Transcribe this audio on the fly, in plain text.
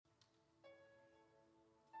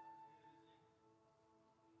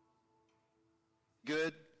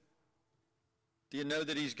good? Do you know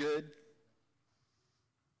that he's good?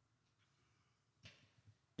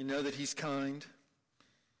 You know that he's kind?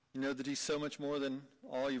 You know that he's so much more than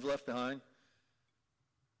all you've left behind?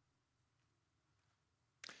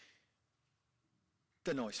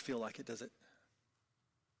 Doesn't always feel like it, does it?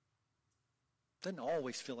 Doesn't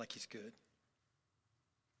always feel like he's good.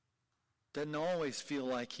 Doesn't always feel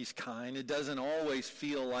like he's kind. It doesn't always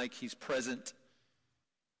feel like he's present.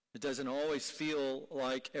 It doesn't always feel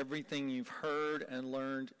like everything you've heard and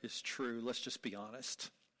learned is true. Let's just be honest.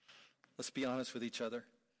 Let's be honest with each other.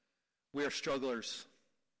 We are strugglers,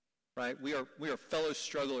 right? We are fellow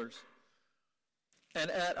strugglers.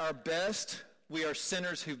 And at our best, we are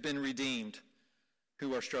sinners who've been redeemed,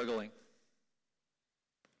 who are struggling.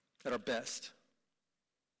 At our best.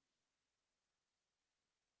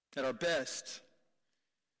 At our best,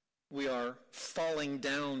 we are falling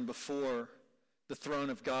down before the throne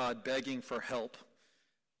of God, begging for help,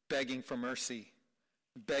 begging for mercy,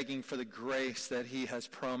 begging for the grace that he has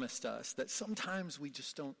promised us, that sometimes we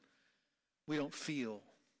just don't feel.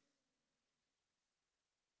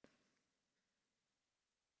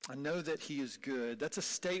 I know that he is good. That's a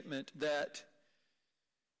statement that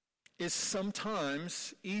is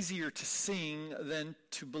sometimes easier to sing than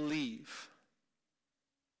to believe.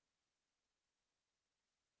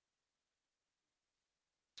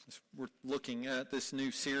 We're looking at this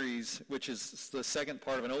new series, which is the second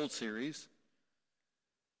part of an old series.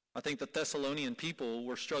 I think the Thessalonian people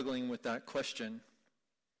were struggling with that question.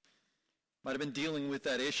 Might have been dealing with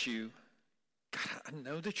that issue. God, I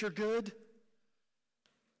know that you're good.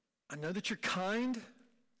 I know that you're kind,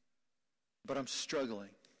 but I'm struggling.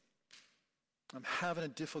 I'm having a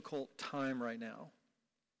difficult time right now.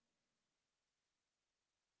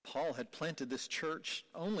 Paul had planted this church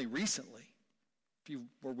only recently. If you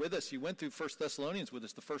were with us, you went through 1 Thessalonians with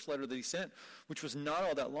us, the first letter that he sent, which was not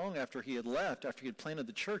all that long after he had left, after he had planted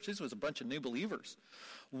the church. This was a bunch of new believers.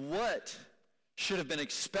 What should have been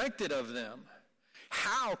expected of them?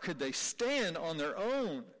 How could they stand on their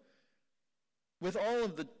own with all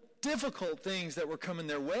of the difficult things that were coming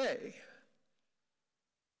their way?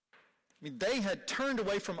 I mean, they had turned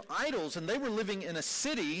away from idols, and they were living in a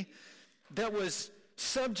city that was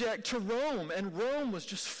subject to Rome, and Rome was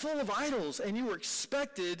just full of idols, and you were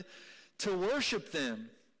expected to worship them.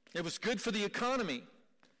 It was good for the economy,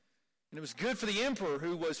 and it was good for the emperor,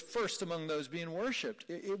 who was first among those being worshipped.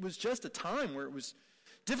 It was just a time where it was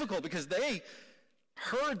difficult because they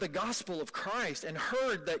heard the gospel of Christ and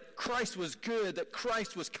heard that Christ was good, that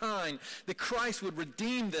Christ was kind, that Christ would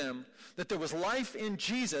redeem them, that there was life in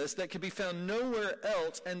Jesus that could be found nowhere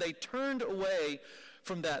else, and they turned away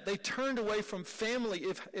from that. They turned away from family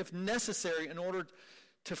if necessary in order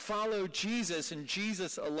to follow Jesus and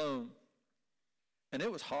Jesus alone. And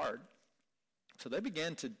it was hard. So they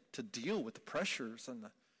began to deal with the pressures and the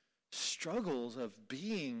struggles of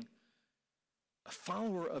being a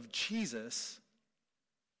follower of Jesus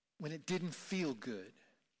when it didn't feel good.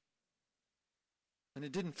 When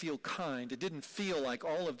it didn't feel kind. It didn't feel like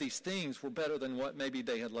all of these things were better than what maybe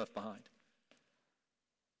they had left behind.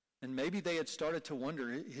 And maybe they had started to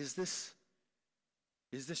wonder, is this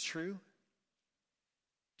true?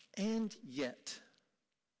 And yet,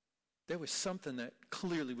 there was something that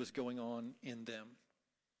clearly was going on in them,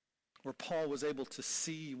 where Paul was able to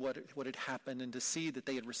see what had happened and to see that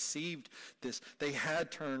they had received this. They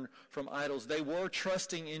had turned from idols. They were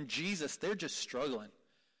trusting in Jesus. They're just struggling.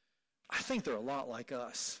 I think they're a lot like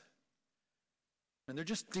us. And they're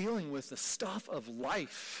just dealing with the stuff of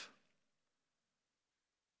life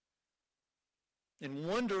and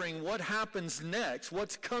wondering what happens next,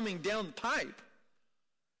 what's coming down the pipe.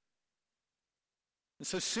 And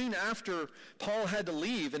so soon after Paul had to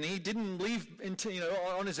leave, and he didn't leave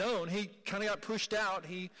on his own. He kind of got pushed out.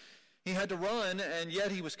 He had to run, and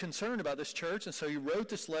yet he was concerned about this church. And so he wrote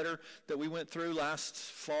this letter that we went through last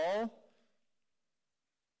fall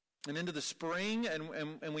and into the spring,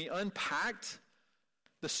 and we unpacked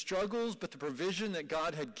the struggles, but the provision that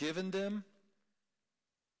God had given them.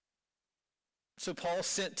 So Paul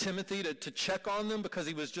sent Timothy to check on them because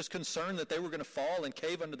he was just concerned that they were going to fall and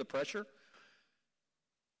cave under the pressure.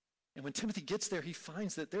 And when Timothy gets there, he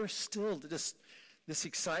finds that there's still this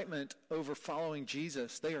excitement over following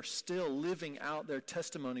Jesus. They are still living out their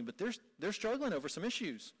testimony, but they're struggling over some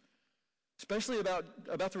issues, especially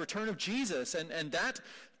about the return of Jesus. And that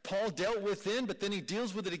Paul dealt with then, but then he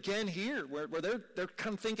deals with it again here, where they're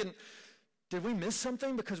kind of thinking, did we miss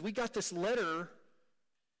something? Because we got this letter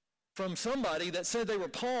from somebody that said they were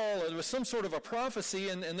Paul, or there was some sort of a prophecy,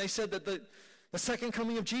 and they said that the second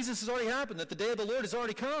coming of Jesus has already happened, that the day of the Lord has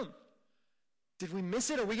already come. Did we miss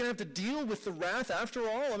it? Are we going to have to deal with the wrath after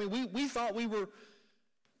all? I mean, we thought we were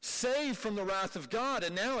saved from the wrath of God,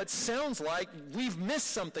 and now it sounds like we've missed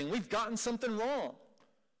something. We've gotten something wrong.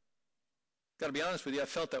 Got to be honest with you, I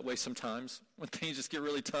felt that way sometimes. When things just get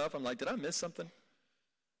really tough, I'm like, did I miss something?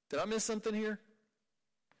 Did I miss something here?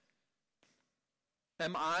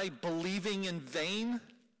 Am I believing in vain?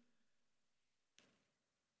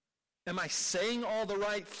 Am I saying all the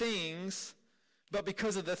right things, but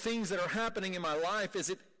because of the things that are happening in my life, is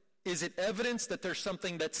it evidence that there's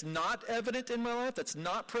something that's not evident in my life, that's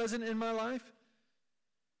not present in my life?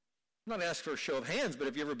 I'm not asking for a show of hands, but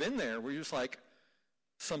have you ever been there where you're just like,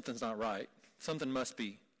 something's not right. Something must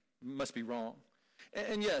be wrong.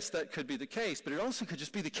 And yes, that could be the case, but it also could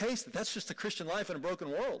just be the case that that's just the Christian life in a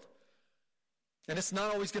broken world. And it's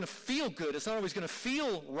not always going to feel good. It's not always going to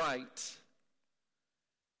feel right.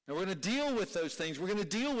 And we're going to deal with those things. We're going to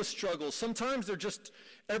deal with struggles. Sometimes they're just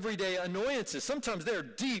everyday annoyances. Sometimes they are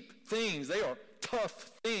deep things. They are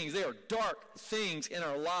tough things. They are dark things in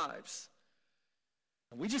our lives.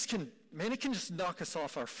 And we just can, man, it can just knock us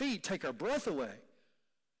off our feet, take our breath away.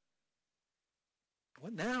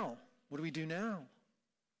 What now? What do we do now?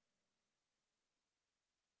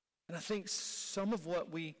 And I think some of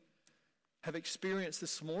what we have experienced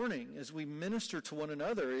this morning as we minister to one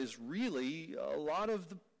another is really a lot of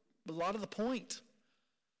the point,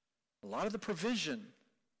 a lot of the provision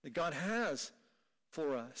that God has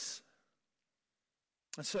for us.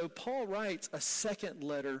 And so Paul writes a second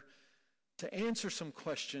letter to answer some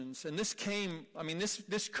questions. And this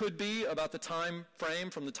could be about the time frame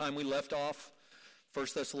from the time we left off 1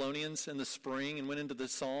 Thessalonians in the spring and went into the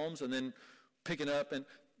Psalms, and then picking up, and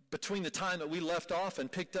between the time that we left off and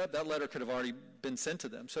picked up, that letter could have already been sent to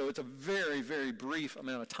them. So it's a very, very brief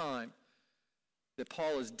amount of time that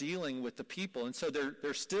Paul is dealing with the people. And so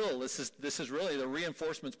they're still, this is really the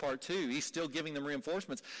reinforcements part 2. He's still giving them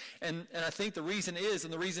reinforcements. And I think the reason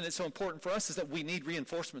the reason it's so important for us is that we need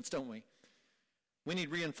reinforcements, don't we? We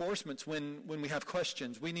need reinforcements when we have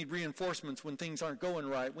questions. We need reinforcements when things aren't going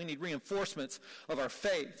right. We need reinforcements of our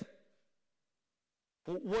faith.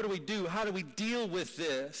 What do we do? How do we deal with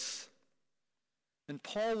this? And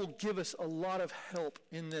Paul will give us a lot of help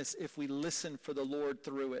in this if we listen for the Lord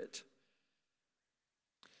through it.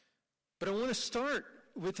 But I want to start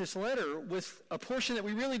with this letter with a portion that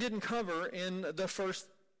we really didn't cover in the first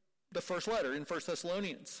letter, in 1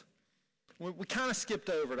 Thessalonians. We kind of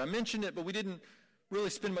skipped over it. I mentioned it, but we didn't really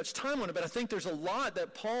spend much time on it. But I think there's a lot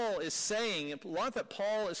that Paul is saying, a lot that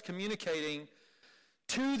Paul is communicating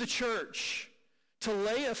to the church to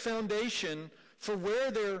lay a foundation for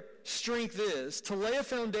where their strength is, to lay a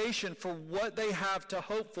foundation for what they have to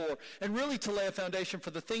hope for, and really to lay a foundation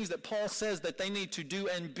for the things that Paul says that they need to do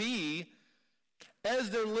and be as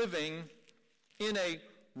they're living in a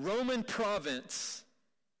Roman province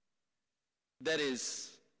that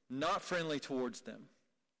is not friendly towards them.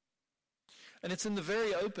 And it's in the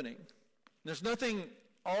very opening. There's nothing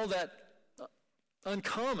all that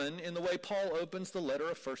uncommon in the way Paul opens the letter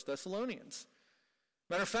of 1 Thessalonians.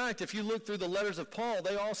 Matter of fact, if you look through the letters of Paul,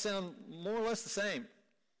 they all sound more or less the same.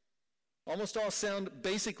 Almost all sound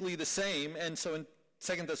basically the same. And so in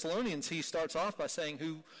 2 Thessalonians, he starts off by saying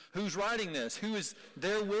who's writing this, who is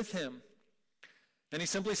there with him. And he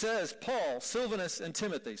simply says, Paul, Silvanus, and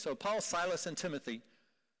Timothy. So Paul, Silas, and Timothy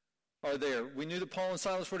are there. We knew that Paul and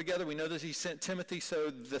Silas were together. We know that he sent Timothy. So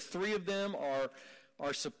the three of them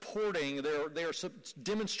are supporting, they are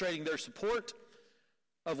demonstrating their support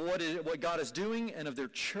of what God is doing and of their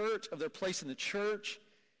church, of their place in the church.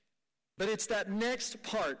 But it's that next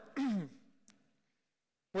part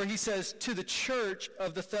where he says, to the church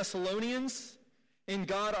of the Thessalonians, in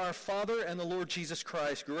God our Father and the Lord Jesus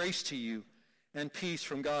Christ, grace to you and peace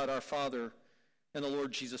from God our Father and the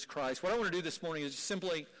Lord Jesus Christ. What I want to do this morning is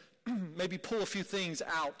simply maybe pull a few things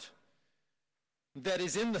out that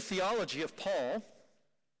is in the theology of Paul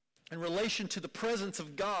in relation to the presence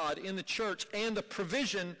of God in the church and the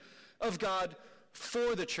provision of God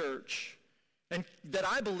for the church, and that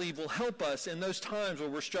I believe will help us in those times where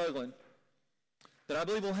we're struggling. That I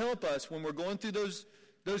believe will help us when we're going through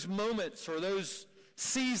those moments or those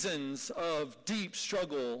seasons of deep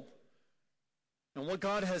struggle, and what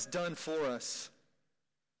God has done for us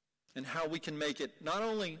and how we can make it, not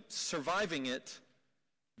only surviving it,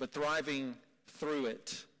 but thriving through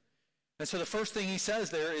it. And so the first thing he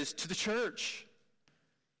says there is to the church.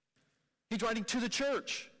 He's writing to the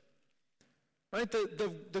church. Right?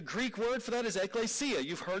 The Greek word for that is ekklesia.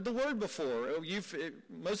 You've heard the word before.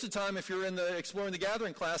 Most of the time, if you're in the Exploring the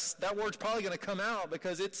Gathering class, that word's probably going to come out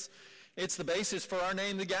because it's It's the basis for our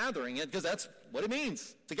name, The Gathering, because that's what it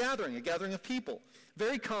means. It's a gathering of people.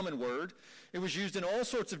 Very common word. It was used in all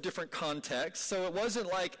sorts of different contexts. So it wasn't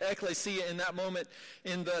like ecclesia in that moment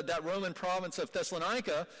in that Roman province of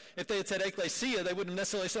Thessalonica. If they had said ecclesia, they wouldn't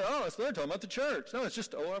necessarily say, oh, they're talking about the church. No, it's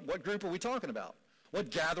just, what group are we talking about?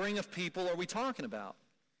 What gathering of people are we talking about?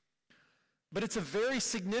 But it's a very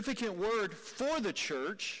significant word for the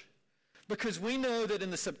church, because we know that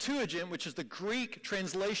in the Septuagint, which is the Greek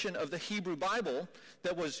translation of the Hebrew Bible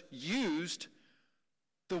that was used,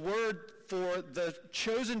 the word for the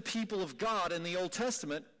chosen people of God in the Old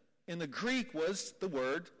Testament in the Greek was the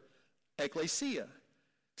word ecclesia.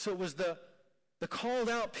 So it was the called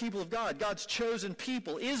out people of God, God's chosen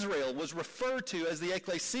people. Israel was referred to as the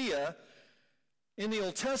ecclesia in the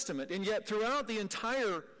Old Testament. And yet throughout the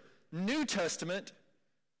entire New Testament,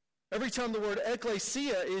 every time the word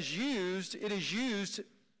ecclesia is used, it is used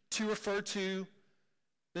to refer to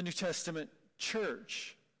the New Testament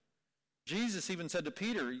church. Jesus even said to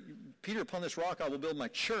Peter, Peter, upon this rock I will build my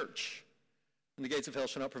church, and the gates of hell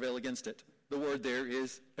shall not prevail against it. The word there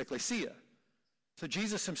is ecclesia. So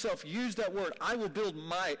Jesus himself used that word, I will build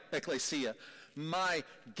my ecclesia, my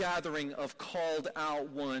gathering of called out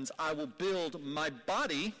ones. I will build my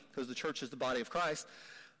body, because the church is the body of Christ,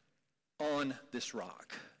 on this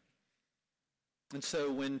rock. And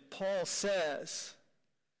so when Paul says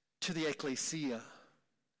to the ecclesia,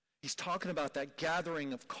 he's talking about that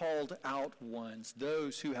gathering of called out ones,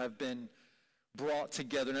 those who have been brought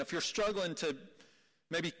together. Now, if you're struggling to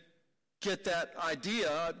maybe get that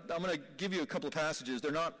idea, I'm going to give you a couple of passages.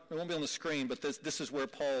 They won't be on the screen, but this is where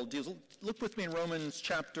Paul deals. Look with me in Romans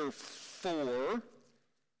chapter 4.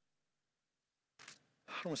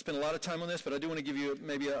 I don't want to spend a lot of time on this, but I do want to give you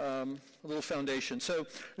maybe a little foundation. So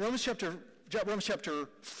Romans chapter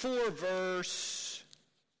 4, verse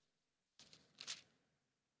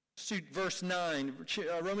 9.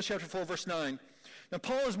 Romans chapter 4, verse 9. Now,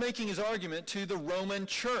 Paul is making his argument to the Roman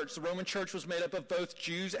church. The Roman church was made up of both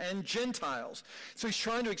Jews and Gentiles. So he's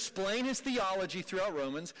trying to explain his theology throughout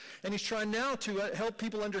Romans, and he's trying now to help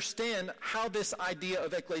people understand how this idea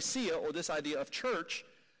of ecclesia, or this idea of church,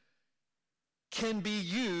 can be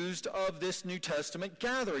used of this New Testament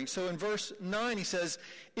gathering. So in verse 9 he says,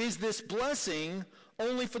 is this blessing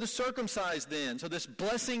only for the circumcised then? So this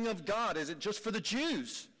blessing of God, is it just for the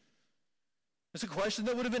Jews? It's a question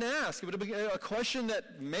that would have been asked. It would have been a question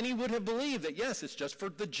that many would have believed, that yes, it's just for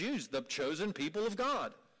the Jews, the chosen people of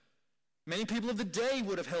God. Many people of the day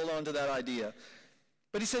would have held on to that idea.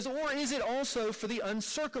 But he says, or is it also for the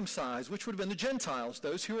uncircumcised, which would have been the Gentiles,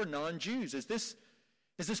 those who are non-Jews? Is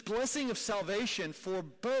this blessing of salvation for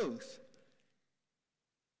both?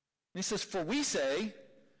 And he says, for we say,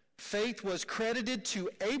 faith was credited to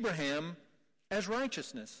Abraham as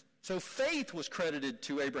righteousness. So faith was credited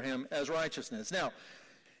to Abraham as righteousness. Now,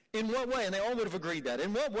 in what way? And they all would have agreed that.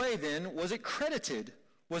 In what way, then, was it credited?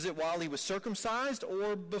 Was it while he was circumcised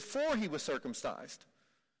or before he was circumcised?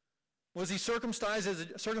 Was he circumcised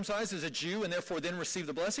as a Jew and therefore then received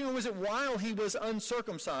the blessing? Or was it while he was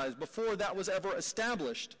uncircumcised, before that was ever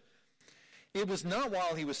established? It was not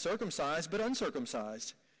while he was circumcised, but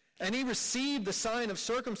uncircumcised. And he received the sign of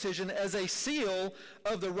circumcision as a seal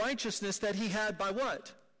of the righteousness that he had by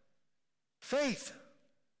what? Faith.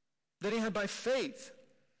 That he had by faith.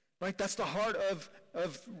 Right? That's the heart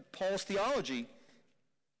of Paul's theology.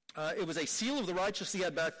 It was a seal of the righteousness he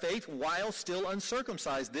had by faith while still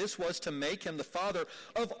uncircumcised. This was to make him the father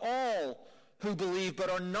of all who believe but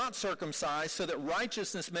are not circumcised, so that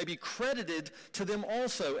righteousness may be credited to them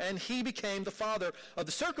also. And he became the father of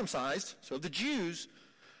the circumcised, so of the Jews,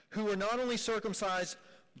 who were not only circumcised,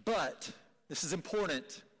 but, this is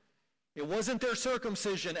important, it wasn't their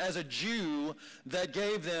circumcision as a Jew that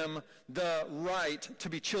gave them the right to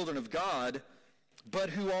be children of God, but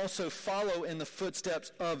who also follow in the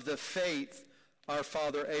footsteps of the faith our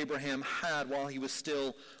father Abraham had while he was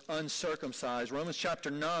still uncircumcised. Romans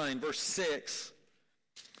chapter 9, verse 6.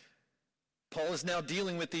 Paul is now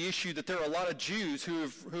dealing with the issue that there are a lot of Jews who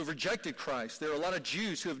have rejected Christ. There are a lot of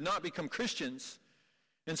Jews who have not become Christians.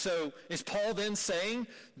 And so is Paul then saying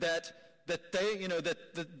that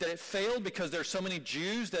it failed because there are so many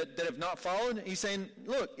Jews that have not followed? He's saying,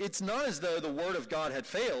 look, it's not as though the word of God had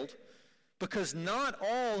failed, because not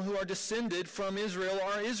all who are descended from Israel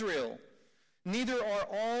are Israel. Neither are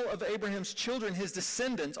all of Abraham's children his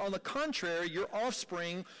descendants. On the contrary, your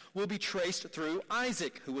offspring will be traced through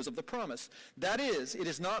Isaac, who was of the promise. That is, it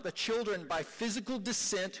is not the children by physical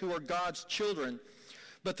descent who are God's children,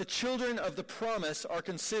 but the children of the promise are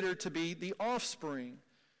considered to be the offspring.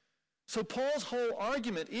 So Paul's whole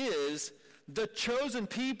argument is the chosen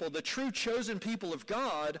people, the true chosen people of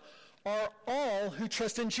God, are all who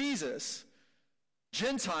trust in Jesus,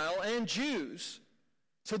 Gentile and Jews.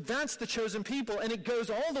 So that's the chosen people, and it goes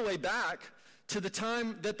all the way back to the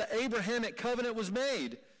time that the Abrahamic covenant was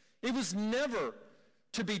made. It was never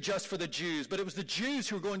to be just for the Jews, but it was the Jews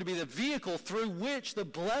who were going to be the vehicle through which the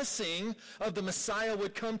blessing of the Messiah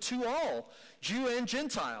would come to all, Jew and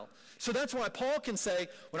Gentile. So that's why Paul can say,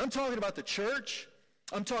 when I'm talking about the church,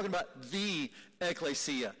 I'm talking about the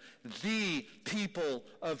ecclesia, the people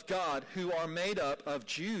of God who are made up of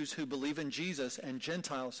Jews who believe in Jesus and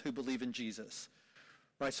Gentiles who believe in Jesus.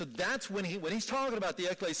 Right? So that's when he's talking about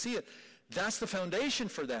the ecclesia, that's the foundation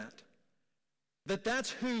for that. That's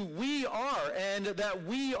who we are, and that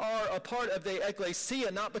we are a part of the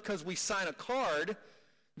ecclesia, not because we sign a card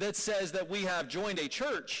that says that we have joined a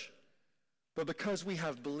church, but because we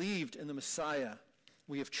have believed in the Messiah,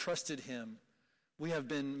 we have trusted him, we have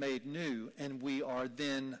been made new, and we are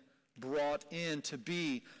then brought in to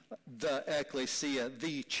be the ecclesia,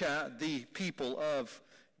 the people of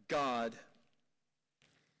God.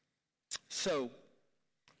 So,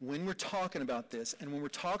 when we're talking about this, and when we're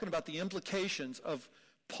talking about the implications of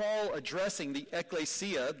Paul addressing the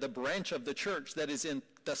ecclesia, the branch of the church that is in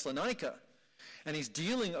Thessalonica, and he's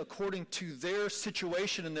dealing according to their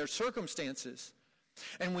situation and their circumstances.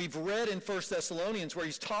 And we've read in 1 Thessalonians where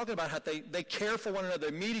he's talking about how they care for one another,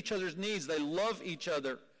 they meet each other's needs, they love each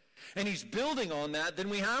other. And he's building on that. Then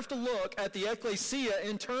we have to look at the ecclesia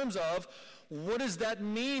in terms of what does that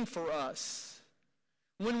mean for us?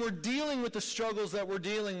 When we're dealing with the struggles that we're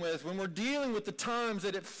dealing with, when we're dealing with the times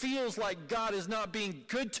that it feels like God is not being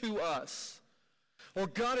good to us, or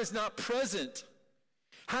God is not present,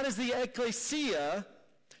 how does the ecclesia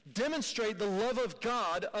demonstrate the love of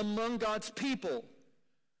God among God's people?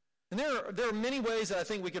 And there are many ways that I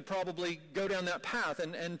think we could probably go down that path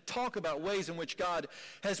and talk about ways in which God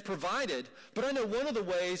has provided. But I know one of the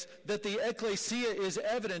ways that the ecclesia is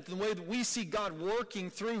evident, the way that we see God working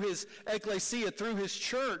through his ecclesia, through his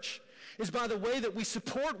church, is by the way that we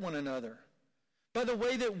support one another, by the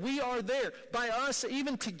way that we are there, by us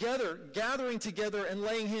even together, gathering together and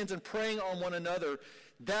laying hands and praying on one another.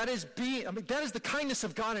 That is the kindness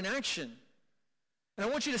of God in action. And I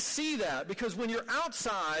want you to see that, because when you're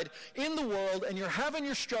outside in the world and you're having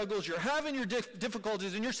your struggles, you're having your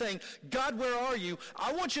difficulties, and you're saying, God, where are you?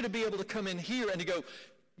 I want you to be able to come in here and to go,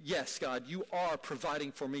 yes, God, you are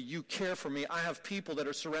providing for me. You care for me. I have people that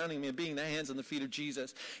are surrounding me and being the hands and the feet of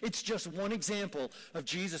Jesus. It's just one example of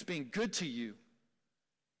Jesus being good to you.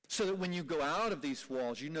 So that when you go out of these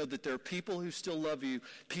walls, you know that there are people who still love you,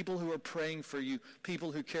 people who are praying for you,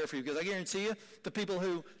 people who care for you. Because I guarantee you, the people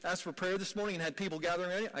who asked for prayer this morning and had people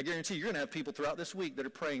gathering around you, I guarantee you're going to have people throughout this week that are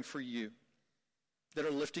praying for you, that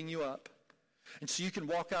are lifting you up. And so you can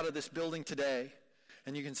walk out of this building today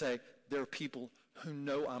and you can say, there are people who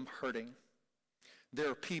know I'm hurting. There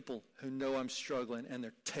are people who know I'm struggling, and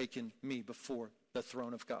they're taking me before the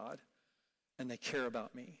throne of God, and they care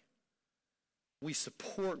about me. We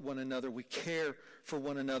support one another. We care for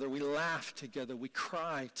one another. We laugh together. We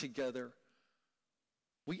cry together.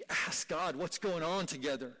 We ask God what's going on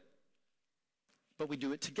together. But we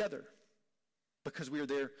do it together because we are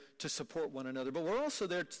there to support one another. But we're also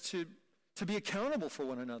there to be accountable for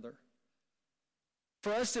one another.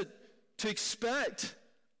 For us to expect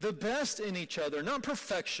the best in each other, not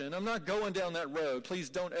perfection. I'm not going down that road. Please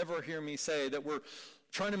don't ever hear me say that we're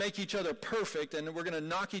trying to make each other perfect and we're going to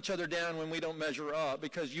knock each other down when we don't measure up,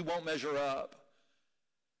 because you won't measure up.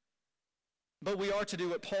 But we are to do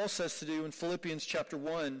what Paul says to do in Philippians chapter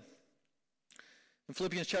 1. In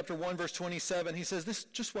Philippians chapter 1, verse 27, he says this,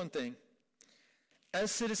 just one thing.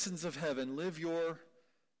 As citizens of heaven, live your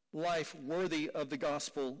life worthy of the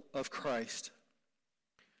gospel of Christ.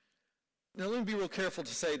 Now, let me be real careful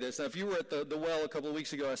to say this. Now, if you were at the well a couple of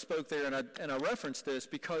weeks ago, I spoke there and I referenced this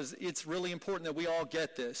because it's really important that we all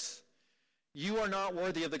get this. You are not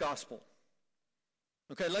worthy of the gospel.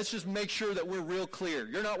 Okay, let's just make sure that we're real clear.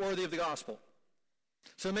 You're not worthy of the gospel.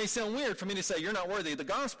 So it may sound weird for me to say you're not worthy of the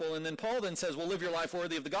gospel, and then Paul then says, well, live your life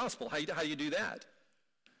worthy of the gospel. How do you do that?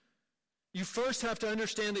 You first have to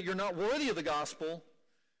understand that you're not worthy of the gospel,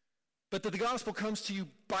 but that the gospel comes to you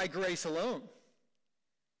by grace alone.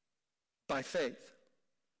 By faith.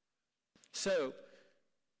 So,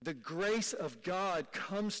 the grace of God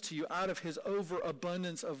comes to you out of his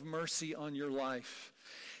overabundance of mercy on your life.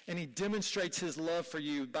 And he demonstrates his love for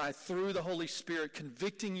you through the Holy Spirit,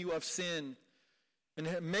 convicting you of sin and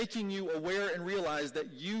making you aware and realize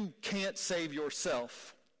that you can't save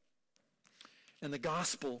yourself. And the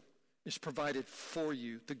gospel is provided for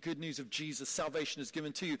you. The good news of Jesus, salvation is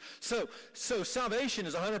given to you. So salvation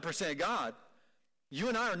is 100% God. You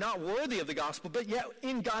and I are not worthy of the gospel, but yet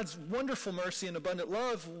in God's wonderful mercy and abundant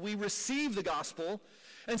love, we receive the gospel.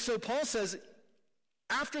 And so Paul says,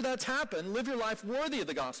 after that's happened, live your life worthy of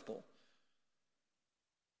the gospel.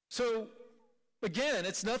 So, again,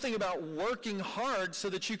 it's nothing about working hard so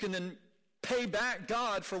that you can then pay back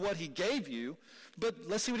God for what he gave you. But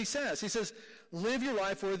let's see what he says. He says, live your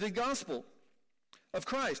life worthy of the gospel of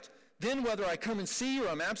Christ. Then whether I come and see you or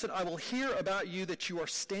I'm absent, I will hear about you that you are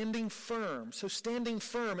standing firm. So standing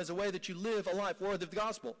firm is a way that you live a life worthy of the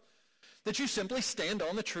gospel. That you simply stand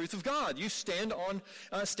on the truth of God. You stand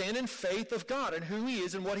in faith of God and who he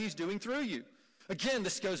is and what he's doing through you. Again,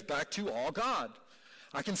 this goes back to all God.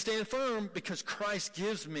 I can stand firm because Christ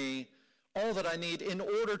gives me all that I need in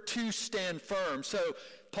order to stand firm. So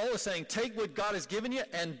Paul is saying, take what God has given you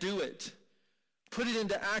and do it. Put it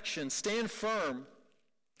into action. Stand firm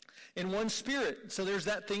in one spirit. So there's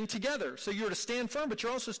that thing together. So you're to stand firm, but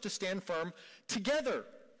you're also to stand firm together.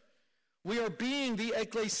 We are being the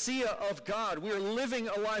ecclesia of God. We are living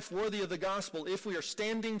a life worthy of the gospel if we are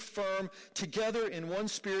standing firm together in one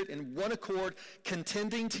spirit, in one accord,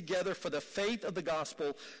 contending together for the faith of the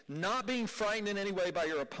gospel, not being frightened in any way by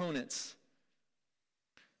your opponents.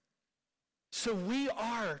 So we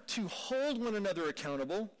are to hold one another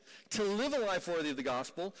accountable, to live a life worthy of the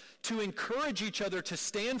gospel, to encourage each other to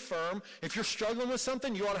stand firm. If you're struggling with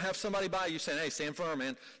something, you ought to have somebody by you saying, hey, stand firm,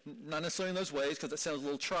 man. Not necessarily in those ways because that sounds a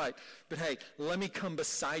little trite. But hey, let me come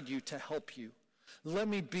beside you to help you. Let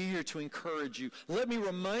me be here to encourage you. Let me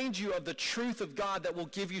remind you of the truth of God that will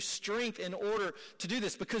give you strength in order to do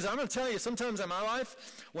this. Because I'm going to tell you, sometimes in my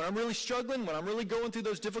life, when I'm really struggling, when I'm really going through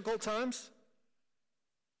those difficult times,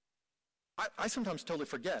 I sometimes totally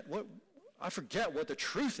forget. I forget what the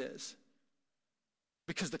truth is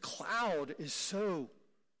because the cloud is so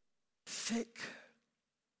thick.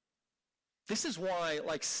 This is why,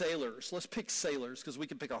 like sailors, let's pick sailors because we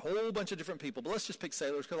can pick a whole bunch of different people, but let's just pick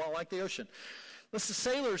sailors because I like the ocean. Let's the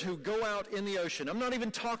sailors who go out in the ocean. I'm not even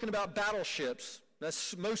talking about battleships.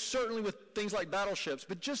 That's most certainly with things like battleships,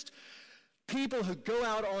 but just people who go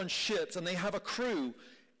out on ships and they have a crew.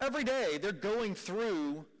 Every day they're going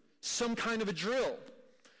through some kind of a drill.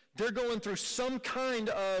 They're going through some kind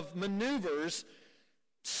of maneuvers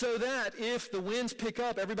so that if the winds pick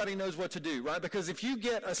up, everybody knows what to do, right? Because if you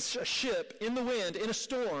get a ship in the wind, in a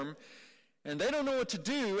storm, and they don't know what to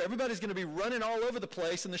do, everybody's going to be running all over the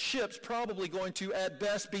place, and the ship's probably going to, at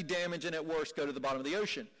best, be damaged, and at worst, go to the bottom of the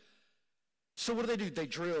ocean. So what do? They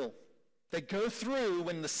drill. They go through,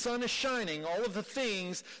 when the sun is shining, all of the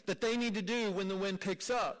things that they need to do when the wind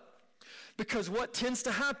picks up. Because what tends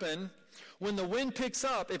to happen when the wind picks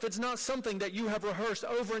up, if it's not something that you have rehearsed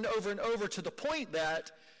over and over and over to the point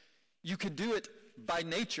that you can do it by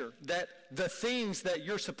nature, that the things that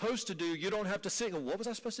you're supposed to do, you don't have to say, what was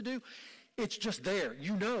I supposed to do? It's just there.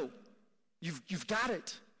 You know. You've got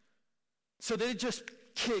it. So that it just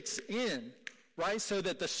kicks in, right? So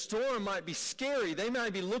that the storm might be scary. They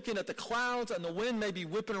might be looking at the clouds and the wind may be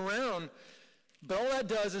whipping around. But all that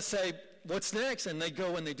does is say, what's next? And they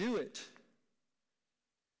go and they do it.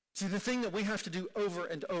 See, the thing that we have to do over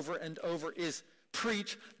and over and over is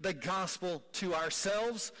preach the gospel to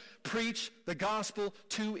ourselves, preach the gospel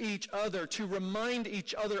to each other, to remind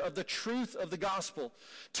each other of the truth of the gospel,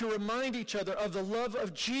 to remind each other of the love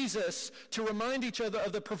of Jesus, to remind each other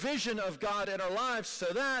of the provision of God in our lives so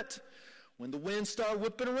that when the winds start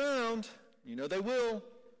whipping around, you know they will,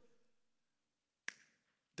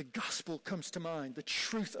 the gospel comes to mind, the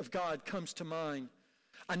truth of God comes to mind.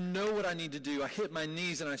 I know what I need to do. I hit my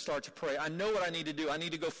knees and I start to pray. I know what I need to do. I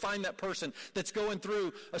need to go find that person that's going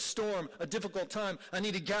through a storm, a difficult time. I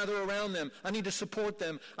need to gather around them. I need to support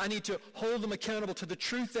them. I need to hold them accountable to the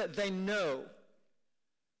truth that they know.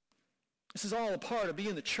 This is all a part of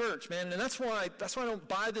being the church, man. And that's why I don't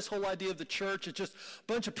buy this whole idea of the church. It's just a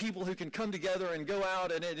bunch of people who can come together and go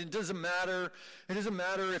out, and it doesn't matter. It doesn't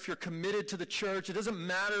matter if you're committed to the church. It doesn't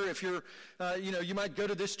matter if you're, you might go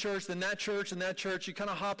to this church, then that church, and that church. You kind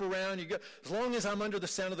of hop around. You go, as long as I'm under the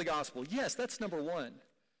sound of the gospel. Yes, that's number one.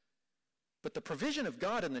 But the provision of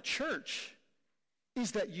God in the church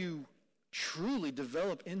is that you truly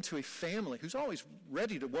develop into a family who's always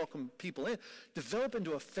ready to welcome people in. Develop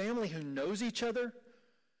into a family who knows each other,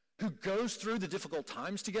 who goes through the difficult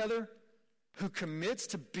times together, who commits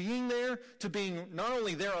to being there, to being not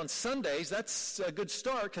only there on Sundays, that's a good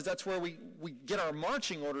start because that's where we get our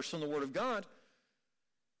marching orders from the Word of God,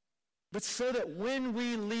 but so that when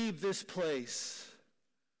we leave this place,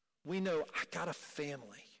 we know I got a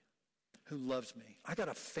family who loves me. I got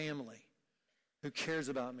a family who cares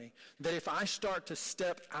about me. That if I start to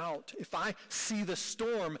step out, if I see the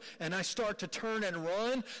storm and I start to turn and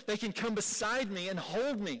run, they can come beside me and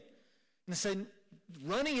hold me and say,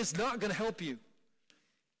 running is not going to help you.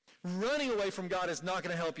 Running away from God is not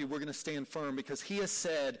going to help you. We're going to stand firm because he has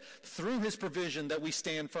said through his provision that we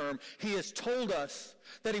stand firm. He has told us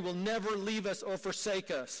that he will never leave us or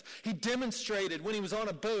forsake us. He demonstrated when he was on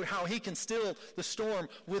a boat how he can still the storm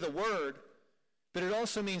with a word. But it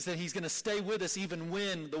also means that he's going to stay with us even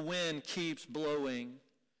when the wind keeps blowing.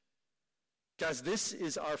 Guys, this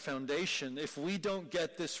is our foundation. If we don't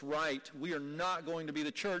get this right, we are not going to be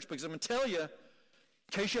the church, because I'm going to tell you, in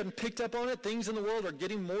case you hadn't picked up on it, things in the world are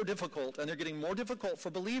getting more difficult, and they're getting more difficult for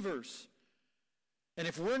believers. And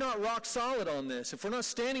if we're not rock solid on this, if we're not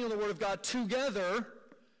standing on the Word of God together,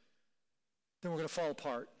 then we're going to fall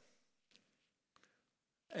apart.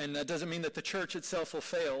 And that doesn't mean that the church itself will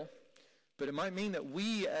fail, but it might mean that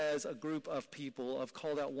we as a group of people, of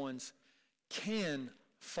called out ones, can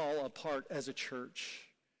fall apart as a church.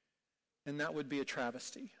 And that would be a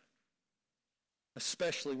travesty,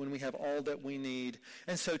 especially when we have all that we need.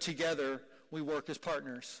 And so together, we work as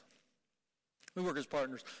partners. We work as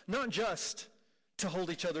partners. Not just to hold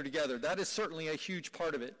each other together. That is certainly a huge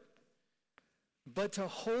part of it. But to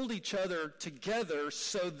hold each other together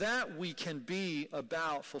so that we can be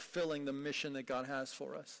about fulfilling the mission that God has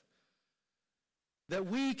for us. That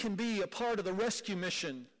we can be a part of the rescue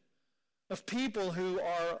mission of people who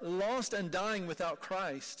are lost and dying without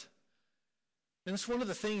Christ. And it's one of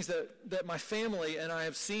the things that my family and I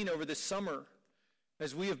have seen over this summer,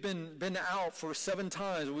 as we have been out for 7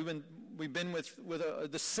 times. We've been with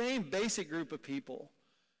the same basic group of people.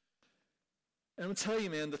 And I'm going to tell you,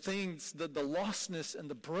 man, the things, the lostness and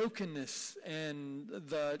the brokenness and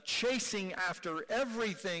the chasing after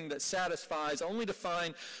everything that satisfies, only to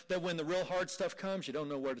find that when the real hard stuff comes, you don't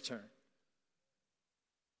know where to turn.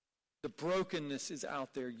 The brokenness is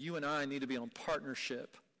out there. You and I need to be on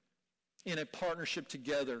partnership. In a partnership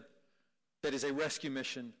together that is a rescue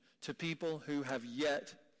mission to people who have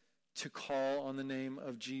yet to call on the name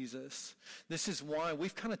of Jesus. This is why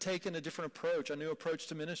we've kind of taken a different approach, a new approach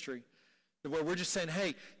to ministry, where we're just saying,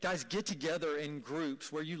 hey, guys, get together in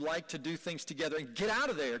groups where you like to do things together and get out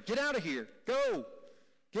of there. Get out of here. Go.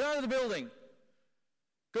 Get out of the building.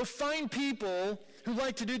 Go find people who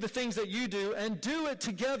like to do the things that you do and do it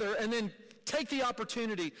together, and then take the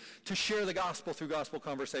opportunity to share the gospel through gospel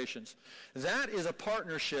conversations. That is a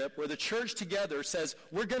partnership where the church together says,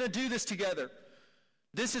 we're going to do this together.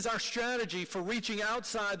 This is our strategy for reaching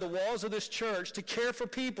outside the walls of this church to care for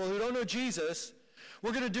people who don't know Jesus.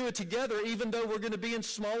 We're going to do it together, even though we're going to be in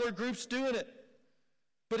smaller groups doing it.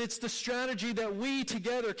 But it's the strategy that we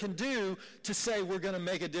together can do to say we're going to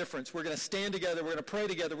make a difference. We're going to stand together. We're going to pray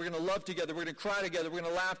together. We're going to love together. We're going to cry together. We're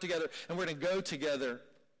going to laugh together. And we're going to go together.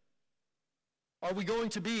 Are we going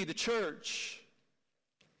to be the church?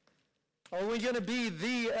 Are we going to be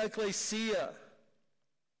the ecclesia?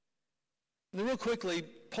 And then real quickly,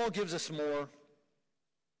 Paul gives us more.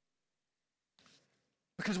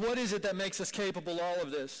 Because what is it that makes us capable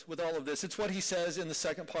with all of this? It's what he says in the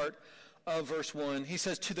second part of verse 1. He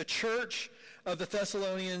says, to the church of the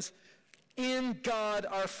Thessalonians, in God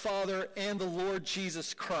our Father and the Lord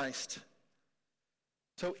Jesus Christ.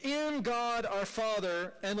 So in God our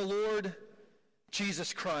Father and the Lord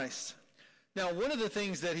Jesus Christ. Now, one of the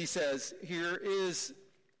things that he says here is,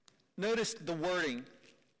 notice the wording.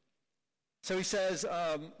 So he says,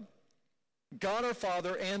 God our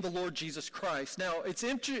Father and the Lord Jesus Christ. Now, it's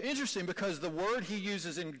interesting because the word he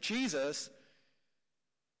uses in Jesus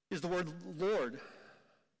is the word Lord.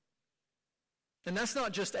 And that's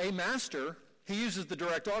not just a master. He uses the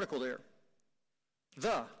direct article there.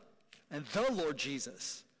 And the Lord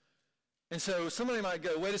Jesus. And so somebody might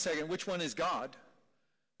go, wait a second, which one is God?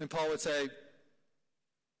 And Paul would say,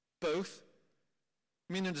 both.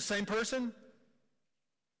 You mean they're the same person?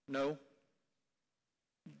 No.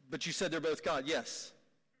 But you said they're both God. Yes.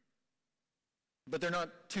 But they're not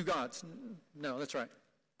two gods. No, that's right.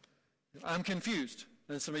 I'm confused.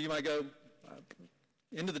 And some of you might go,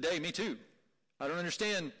 end of the day, me too. I don't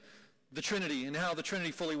understand the Trinity and how the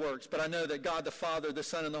Trinity fully works. But I know that God the Father, the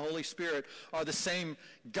Son, and the Holy Spirit are the same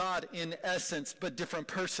God in essence, but different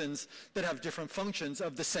persons that have different functions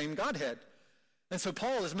of the same Godhead. And so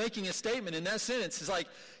Paul is making a statement in that sentence. It's like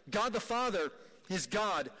God the Father is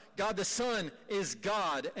God. God the Son is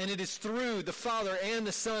God. And it is through the Father and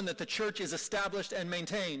the Son that the church is established and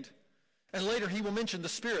maintained. And later he will mention the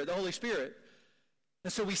Spirit, the Holy Spirit.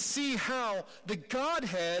 And so we see how the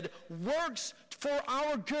Godhead works for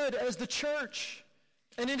our good as the church.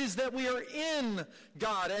 And it is that we are in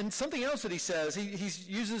God. And something else that he says, he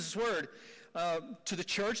uses this word, to the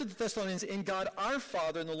church of the Thessalonians in God our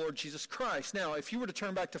Father and the Lord Jesus Christ. Now, if you were to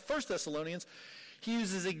turn back to 1 Thessalonians, he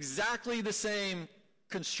uses exactly the same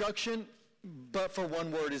construction, but for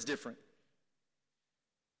one word is different.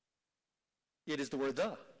 It is the word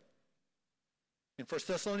the. In 1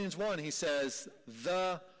 Thessalonians 1, he says,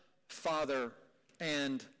 the Father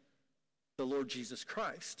and the Lord Jesus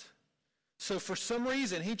Christ. So for some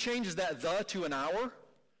reason, he changes that the to an our,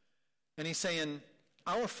 and he's saying,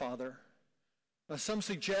 our Father. Some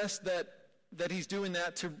suggest that he's doing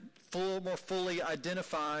that to more fully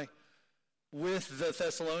identify with the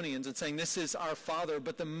Thessalonians and saying, this is our Father.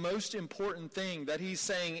 But the most important thing that he's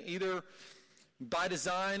saying, either by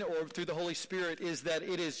design or through the Holy Spirit, is that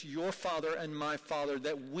it is your Father and my Father,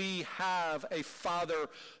 that we have a Father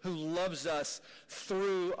who loves us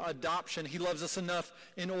through adoption. He loves us enough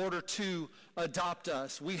in order to adopt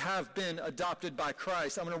us. We have been adopted by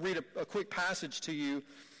Christ. I'm going to read a quick passage to you.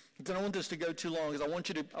 I don't want this to go too long, because I want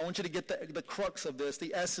you to get the crux of this,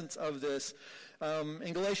 the essence of this.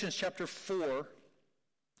 In Galatians chapter 4,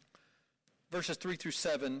 verses 3 through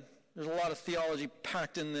 7, there's a lot of theology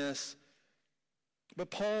packed in this. But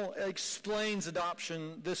Paul explains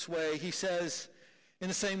adoption this way. He says, in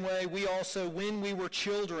the same way, we also, when we were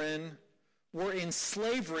children, were in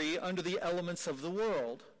slavery under the elements of the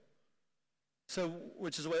world. So,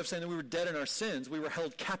 which is a way of saying that we were dead in our sins. We were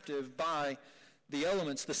held captive by the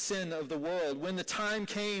elements, the sin of the world. When the time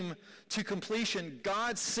came to completion,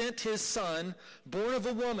 God sent his Son, born of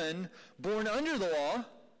a woman, born under the law,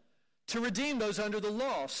 to redeem those under the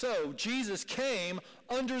law. So Jesus came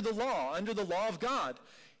under the law of God.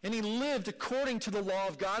 And he lived according to the law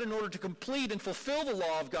of God in order to complete and fulfill the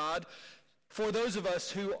law of God for those of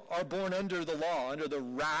us who are born under the law, under the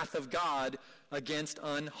wrath of God against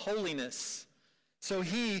unholiness. So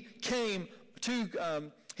he came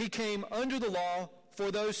under the law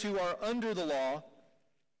for those who are under the law,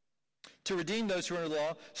 to redeem those who are under the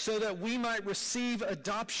law, so that we might receive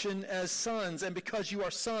adoption as sons. And because you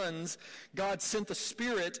are sons, God sent the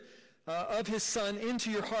Spirit of his Son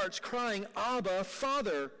into your hearts, crying, Abba,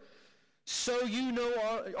 Father. So you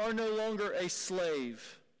are no longer a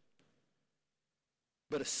slave,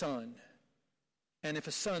 but a son. And if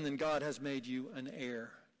a son, then God has made you an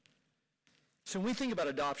heir. So when we think about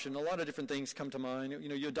adoption, a lot of different things come to mind.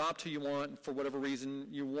 You adopt who you want for whatever reason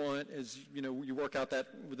you want, as you work out that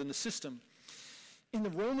within the system. In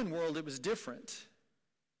the Roman world, it was different.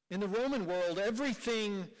 In the Roman world,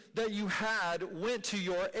 everything that you had went to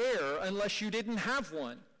your heir unless you didn't have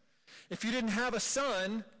one. If you didn't have a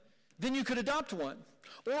son, then you could adopt one.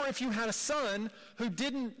 Or if you had a son who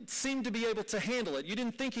didn't seem to be able to handle it, you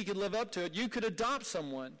didn't think he could live up to it, you could adopt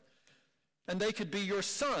someone. And they could be your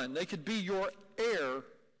son. They could be your heir.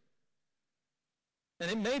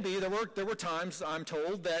 And it may be, there were times, I'm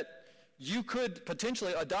told, that you could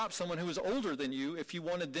potentially adopt someone who was older than you if you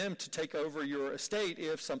wanted them to take over your estate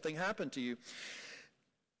if something happened to you.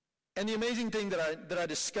 And the amazing thing that I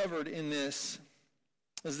discovered in this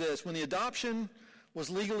is this. When the adoption was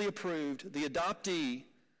legally approved, the adoptee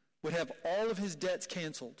would have all of his debts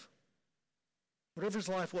canceled. Whatever his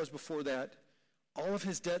life was before that, all of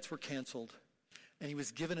his debts were canceled, and he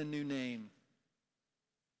was given a new name.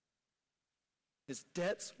 His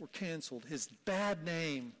debts were canceled. His bad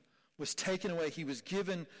name was taken away. He was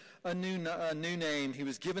given a new name. He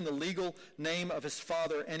was given the legal name of his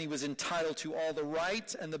father, and he was entitled to all the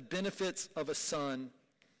rights and the benefits of a son.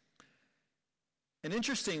 And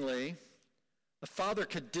interestingly, a father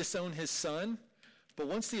could disown his son, but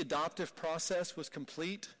once the adoptive process was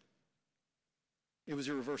complete, it was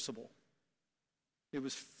irreversible. It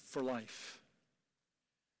was for life.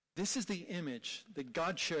 This is the image that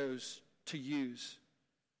God chose to use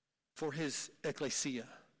for his ecclesia,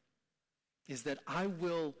 is that I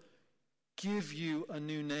will give you a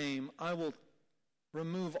new name. I will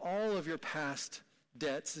remove all of your past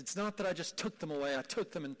debts. It's not that I just took them away. I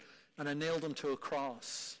took them and I nailed them to a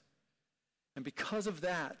cross. And because of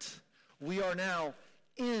that, we are now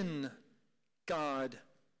in God,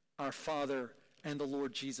 our Father, and the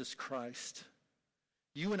Lord Jesus Christ.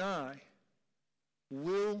 You and I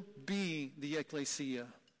will be the ecclesia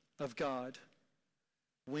of God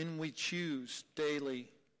when we choose daily,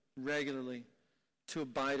 regularly, to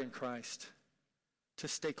abide in Christ, to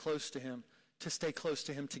stay close to him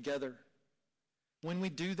together. When we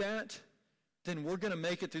do that, then we're going to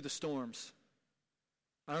make it through the storms.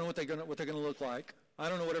 I don't know what they're going to look like. I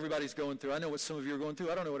don't know what everybody's going through. I know what some of you are going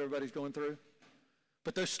through. I don't know what everybody's going through.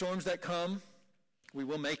 But those storms that come, we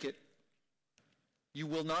will make it. You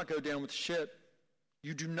will not go down with the ship.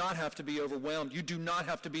 You do not have to be overwhelmed. You do not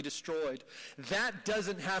have to be destroyed. That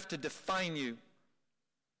doesn't have to define you.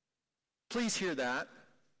 Please hear that.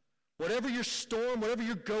 Whatever your storm, whatever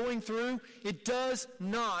you're going through, it does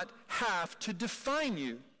not have to define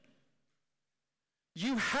you.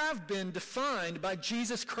 You have been defined by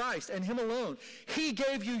Jesus Christ and him alone. He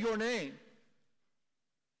gave you your name.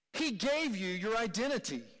 He gave you your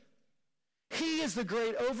identity. He is the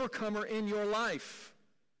great overcomer in your life.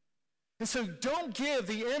 And so don't give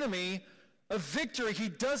the enemy a victory he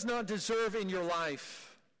does not deserve in your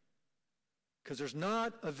life, because there's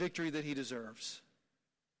not a victory that he deserves.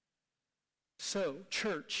 So,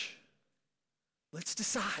 church, let's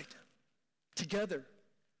decide together.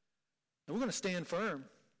 And we're going to stand firm.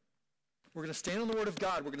 We're going to stand on the Word of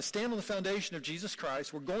God. We're going to stand on the foundation of Jesus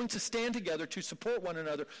Christ. We're going to stand together to support one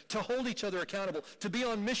another, to hold each other accountable, to be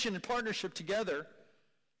on mission and partnership together,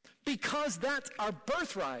 because that's our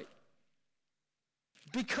birthright.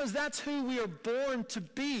 Because that's who we are born to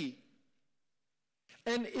be.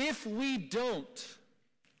 And if we don't,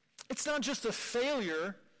 it's not just a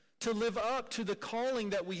failure to live up to the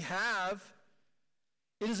calling that we have.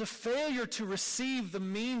 It is a failure to receive the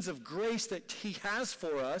means of grace that he has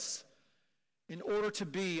for us in order to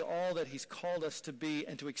be all that he's called us to be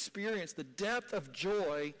and to experience the depth of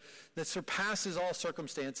joy that surpasses all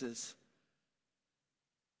circumstances,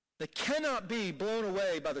 that cannot be blown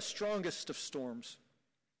away by the strongest of storms,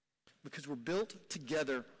 because we're built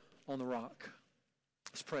together on the rock.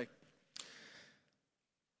 Let's pray.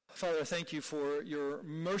 Father, I thank you for your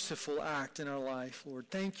merciful act in our life, Lord.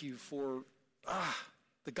 Thank you for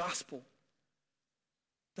the gospel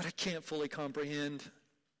that I can't fully comprehend,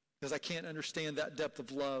 because I can't understand that depth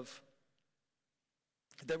of love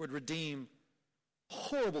that would redeem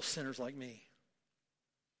horrible sinners like me.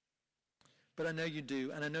 But I know you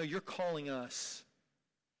do, and I know you're calling us.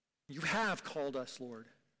 You have called us, Lord,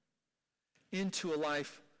 into a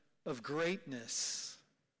life of greatness.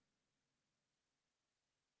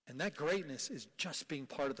 And that greatness is just being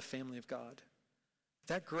part of the family of God.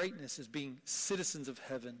 That greatness is being citizens of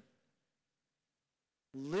heaven,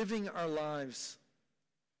 living our lives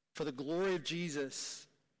for the glory of Jesus,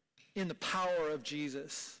 in the power of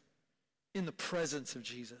Jesus, in the presence of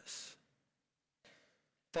Jesus.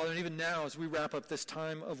 Father, and even now as we wrap up this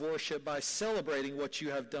time of worship by celebrating what you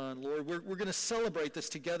have done, Lord, we're going to celebrate this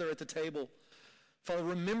together at the table. Father,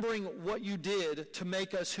 remembering what you did to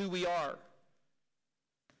make us who we are.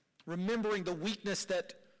 Remembering the weakness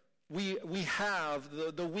that we have,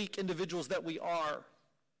 the weak individuals that we are,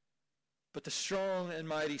 but the strong and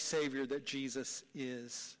mighty Savior that Jesus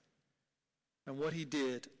is, and what he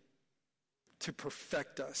did to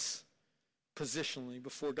perfect us positionally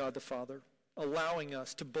before God the Father, allowing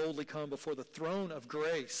us to boldly come before the throne of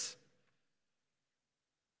grace,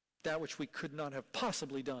 that which we could not have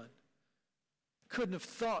possibly done, couldn't have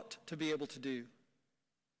thought to be able to do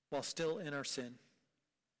while still in our sin.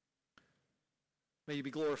 May you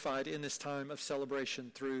be glorified in this time of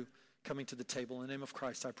celebration through coming to the table. In the name of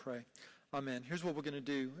Christ, I pray. Amen. Here's what we're going to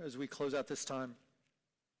do as we close out this time.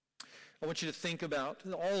 I want you to think about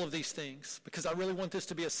all of these things, because I really want this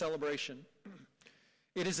to be a celebration.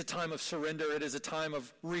 It is a time of surrender. It is a time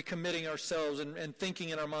of recommitting ourselves and thinking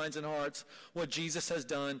in our minds and hearts what Jesus has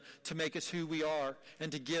done to make us who we are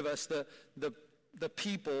and to give us the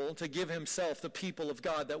people, to give himself the people of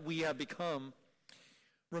God that we have become,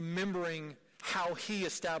 remembering how he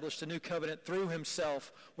established a new covenant through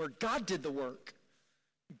himself, where God did the work.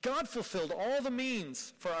 God fulfilled all the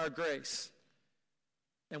means for our grace.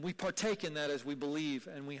 And we partake in that as we believe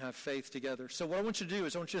and we have faith together. So what I want you to do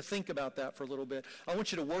is I want you to think about that for a little bit. I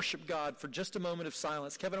want you to worship God for just a moment of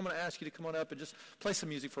silence. Kevin, I'm going to ask you to come on up and just play some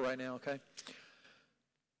music for right now, okay?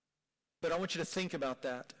 But I want you to think about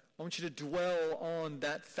that. I want you to dwell on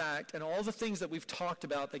that fact and all the things that we've talked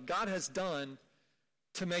about that God has done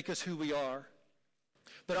to make us who we are.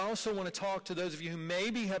 But I also want to talk to those of you who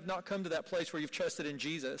maybe have not come to that place where you've trusted in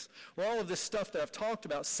Jesus, where all of this stuff that I've talked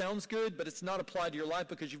about sounds good, but it's not applied to your life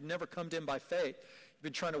because you've never come to him by faith. You've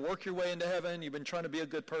been trying to work your way into heaven. You've been trying to be a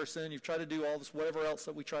good person. You've tried to do all this, whatever else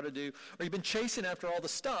that we try to do. Or you've been chasing after all the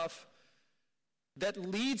stuff that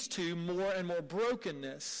leads to more and more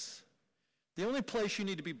brokenness. The only place you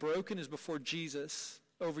need to be broken is before Jesus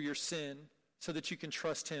over your sin, so that you can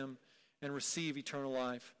trust him and receive eternal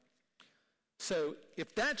life. So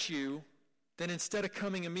if that's you, then instead of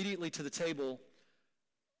coming immediately to the table,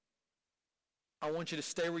 I want you to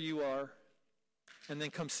stay where you are and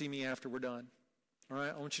then come see me after we're done. All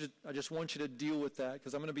right? I just want you to deal with that,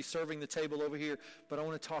 because I'm going to be serving the table over here, but I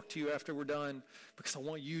want to talk to you after we're done, because I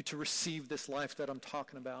want you to receive this life that I'm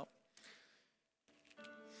talking about.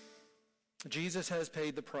 Jesus has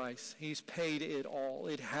paid the price. He's paid it all.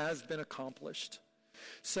 It has been accomplished.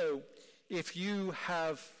 So if you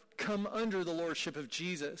have come under the lordship of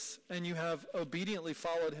Jesus, and you have obediently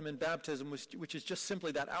followed him in baptism, which is just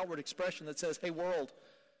simply that outward expression that says, hey, world,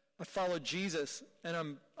 I followed Jesus, and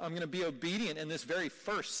I'm going to be obedient in this very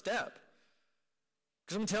first step.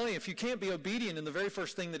 Because I'm telling you, if you can't be obedient in the very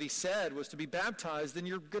first thing that he said was to be baptized, then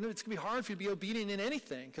it's going to be hard for you to be obedient in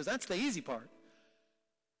anything, because that's the easy part.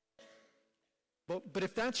 But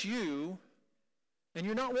if that's you, and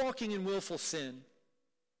you're not walking in willful sin,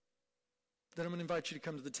 then I'm going to invite you to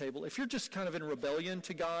come to the table. If you're just kind of in rebellion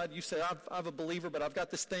to God, you say, I'm a believer, but I've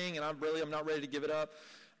got this thing, and I'm not ready to give it up.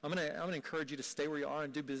 I'm going to encourage you to stay where you are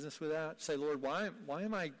and do business with that. Say, Lord, why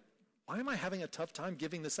am I having a tough time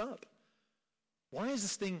giving this up? Why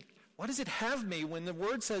does it have me when the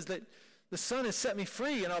word says that the Son has set me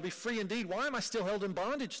free and I'll be free indeed? Why am I still held in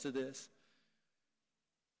bondage to this?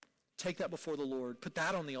 Take that before the Lord. Put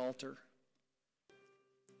that on the altar.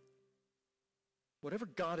 Whatever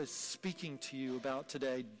God is speaking to you about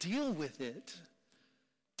today, deal with it.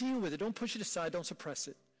 Deal with it. Don't push it aside. Don't suppress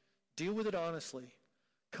it. Deal with it honestly.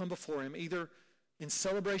 Come before him, either in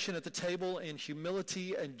celebration at the table, in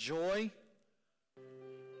humility and joy,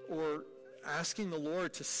 or asking the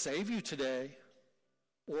Lord to save you today,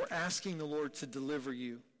 or asking the Lord to deliver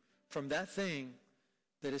you from that thing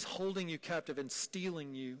that is holding you captive and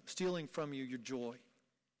stealing from you your joy.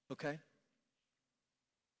 Okay?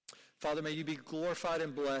 Father, may you be glorified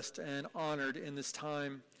and blessed and honored in this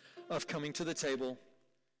time of coming to the table.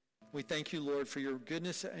 We thank you, Lord, for your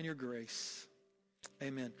goodness and your grace.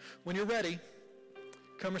 Amen. When you're ready,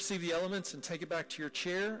 come receive the elements and take it back to your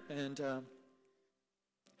chair and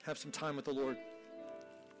have some time with the Lord.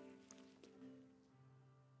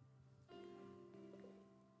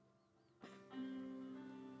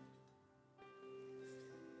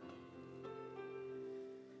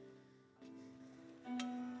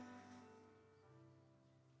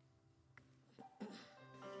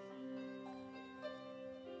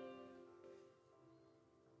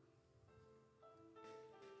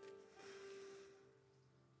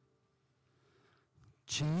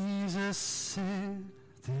 Jesus said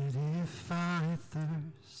that if I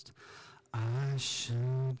thirst, I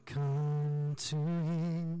should come to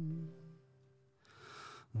him.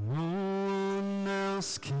 No one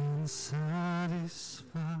else can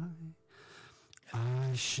satisfy.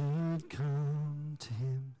 I should come to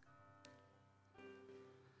him.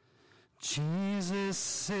 Jesus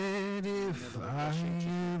said if I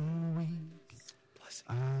am weak,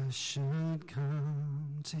 I should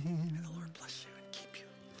come to him. May the Lord bless you.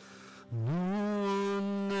 No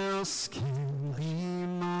one else can be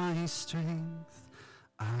my strength.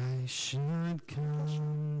 I should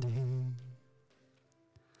come to him.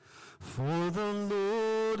 For the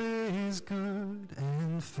Lord is good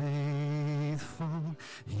and faithful.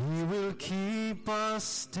 He will keep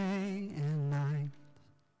us day and night.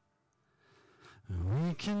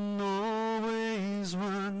 We can always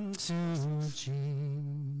run to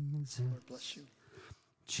Jesus. Lord bless you.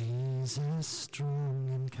 Jesus, strong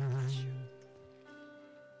and kind.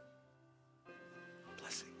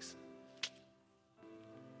 Blessings.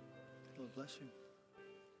 Lord bless you.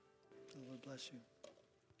 Lord bless you.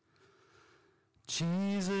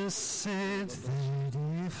 Jesus said that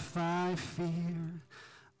if I fear,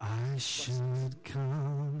 I should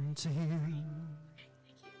come to him.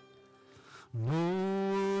 No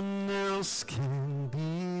one else can be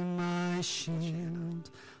my shield.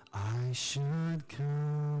 I should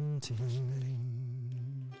come to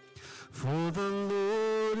him. For the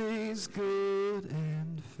Lord is good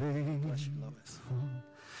and faithful.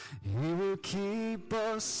 He will keep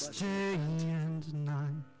us day and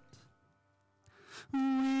night.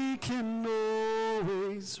 We can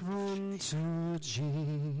always run to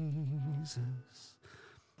Jesus.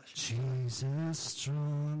 Jesus,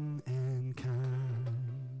 strong and kind.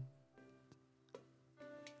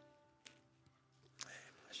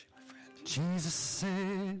 Jesus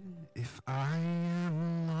said, if I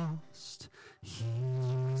am lost, he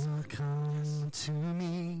will come to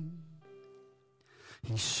me.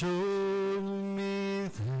 He showed me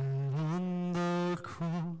that on the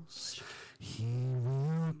cross, he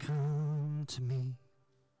will come to me.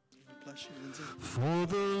 For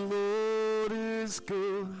the Lord is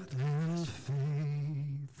good and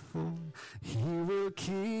faithful. He will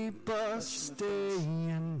keep us day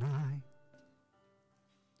and night.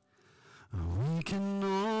 We can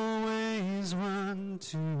always run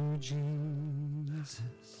to Jesus.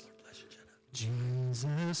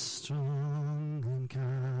 Jesus, strong and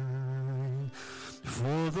kind.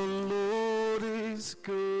 For the Lord is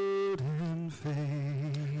good and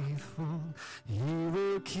faithful. He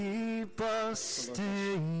will keep us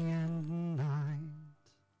day and night.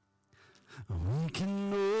 We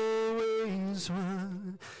can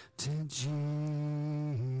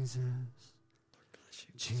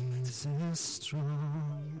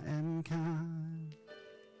strong and kind.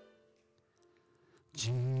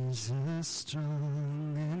 Jesus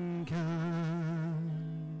strong and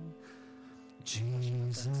kind.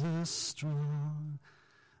 Jesus strong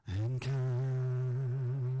and kind.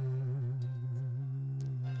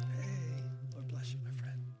 Hey, Lord bless you, my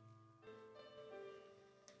friend.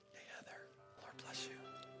 Hey, Heather, Lord bless you.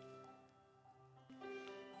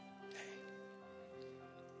 Hey,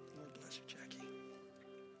 Lord bless you, Jackie.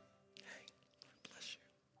 Hey, Lord bless you.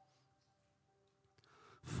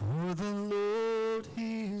 For the Lord,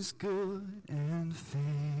 He is good and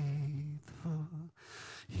faithful.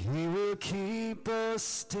 He will keep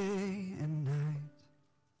us day and night.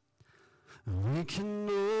 We can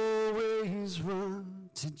always run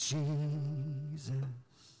to Jesus.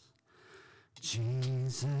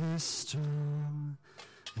 Jesus strong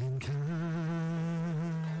and kind.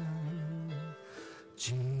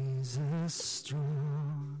 Jesus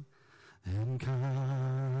strong and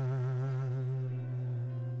kind.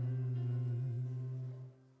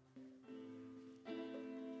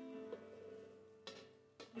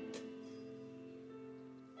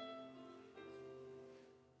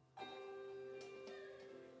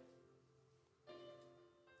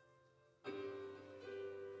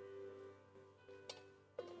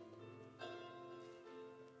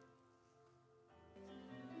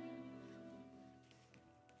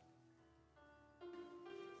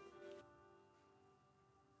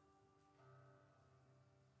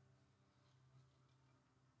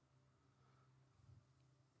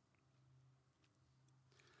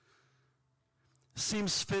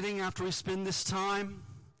 Seems fitting after we spend this time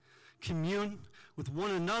commune with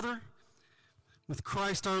one another, with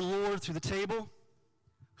Christ our Lord through the table.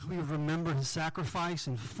 We would remember his sacrifice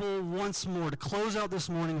in full once more to close out this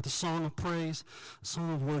morning with a song of praise, a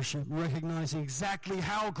song of worship, recognizing exactly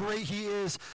how great he is